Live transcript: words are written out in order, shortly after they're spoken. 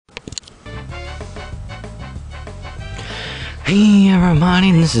Hey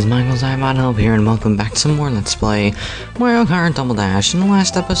everybody, this is Michael's iBot Help here, and welcome back to some more Let's Play Mario Kart Double Dash. In the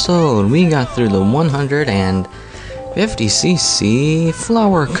last episode, we got through the 150cc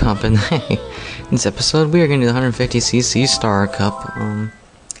Flower Cup, and hey, in this episode, we are going to do the 150cc Star Cup.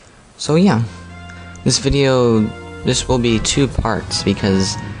 So yeah, this will be two parts,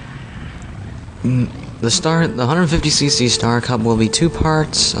 because the 150cc Star Cup will be two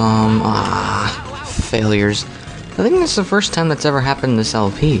parts. Failures. I think this is the first time that's ever happened in this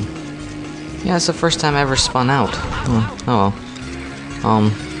LP. Yeah, it's the first time I ever spun out. Oh well.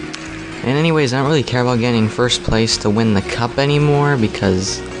 And anyways, I don't really care about getting first place to win the cup anymore,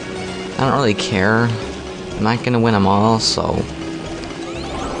 because I don't really care. I'm not gonna win them all, so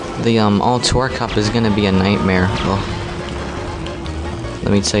the All-Tour Cup is gonna be a nightmare. Well,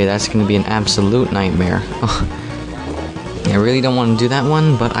 let me tell you, that's gonna be an absolute nightmare. I really don't want to do that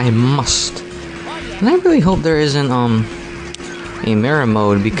one, but I must. And I really hope there isn't a mirror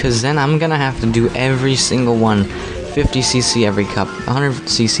mode, because then I'm gonna have to do every single one. 50cc every cup,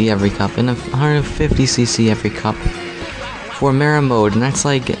 100cc every cup, and 150cc every cup for mirror mode, and that's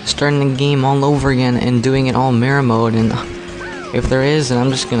like starting the game all over again and doing it all mirror mode. And if there is, then I'm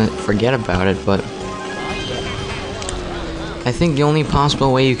just gonna forget about it. But I think the only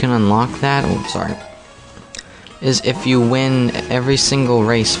possible way you can unlock that, is if you win every single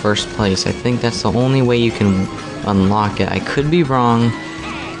race first place. I think that's the only way you can unlock it. I could be wrong.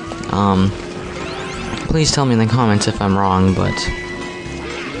 Please tell me in the comments if I'm wrong, but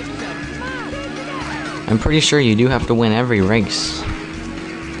I'm pretty sure you do have to win every race.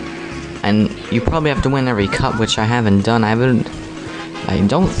 And you probably have to win every cup, which I haven't done. I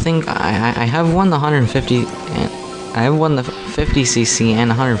don't think I have won the 150, I have won the 50cc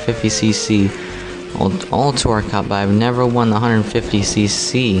and 150cc All-Tour Cup, but I've never won the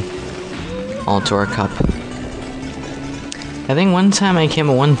 150cc All-Tour Cup. I think one time I came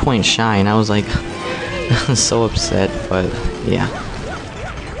a 1 point shy, and I was like, so upset, but yeah.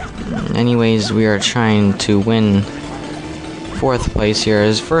 Anyways, we are trying to win 4th place here,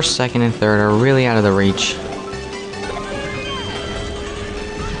 as 1st, 2nd, and 3rd are really out of the reach.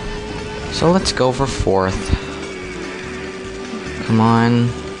 So let's go for 4th. Come on.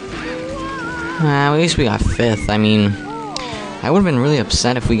 At least we got 5th. I mean, I would have been really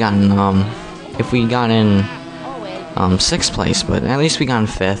upset if we got in 6th place, but at least we got in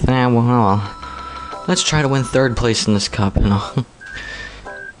 5th. Well, let's try to win 3rd place in this cup, you know.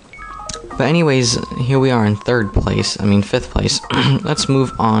 But anyways, here we are in 5th place. Let's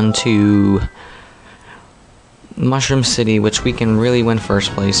move on to Mushroom City, which we can really win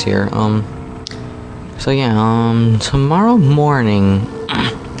 1st place here. So yeah, tomorrow morning,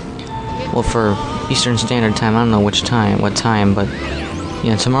 well, for Eastern Standard Time, I don't know what time, but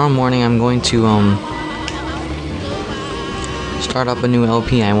yeah, tomorrow morning I'm going to start up a new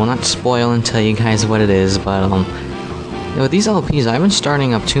LP. I will not spoil and tell you guys what it is, but with these LPs, I've been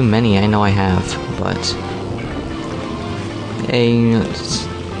starting up too many. I know I have, but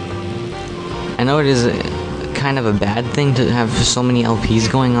I know it is kind of a bad thing to have so many LPs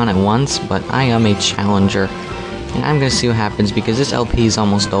going on at once, but I am a challenger. And I'm gonna see what happens, because this LP is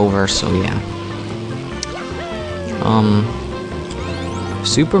almost over, so yeah.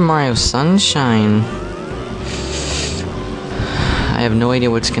 Super Mario Sunshine. I have no idea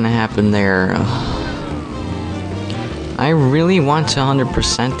what's gonna happen there. I really want to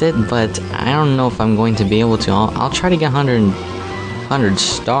 100% it, but I don't know if I'm going to be able to. I'll try to get 100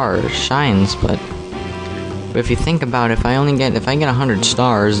 stars, shines, but if you think about it, if I get 100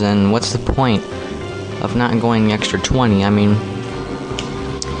 stars, then what's the point of not going the extra 20? I mean,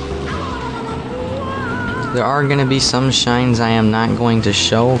 there are going to be some shines I am not going to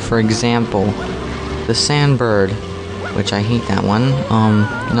show. For example, the Sandbird, which I hate that one.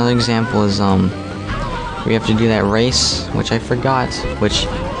 Another example is we have to do that race, which I forgot, which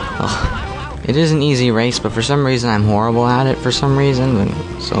it is an easy race, but for some reason I'm horrible at it for some reason,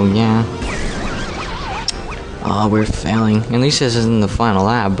 so yeah. Oh, we're failing. At least this isn't the final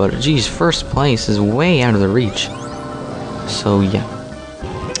lap, but geez, 1st place is way out of the reach. So yeah.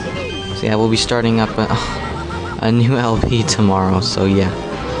 So yeah, we'll be starting up a new LP tomorrow, so yeah.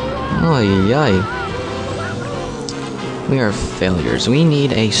 Oy, oy. We are failures. We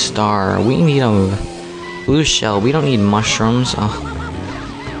need a star. We need a blue shell. We don't need mushrooms.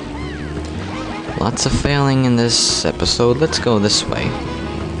 Lots of failing in this episode. Let's go this way.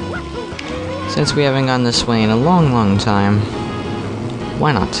 Since we haven't gone this way in a long time,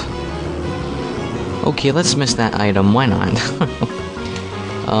 why not? Okay, let's miss that item. Why not?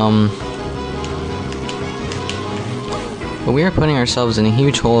 But we are putting ourselves in a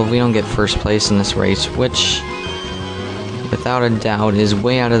huge hole if we don't get 1st place in this race, which without a doubt, is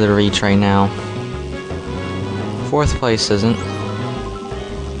way out of the reach right now. 4th place isn't.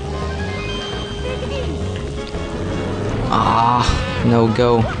 Ah, no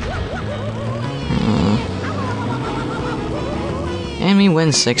go. And we win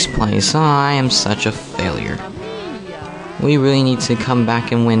 6th place. Oh, I am such a failure. We really need to come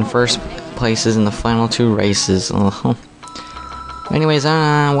back and win 1st places in the final 2 races. Oh. Anyways,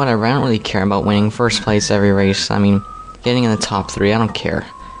 whatever. I don't really care about winning 1st place every race. I mean, getting in the top 3, I don't care.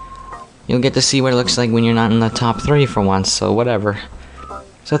 You'll get to see what it looks like when you're not in the top 3 for once, so whatever.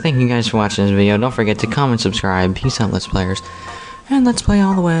 So thank you guys for watching this video. Don't forget to comment, subscribe. Peace out, Let's Players. And let's play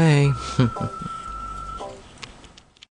all the way.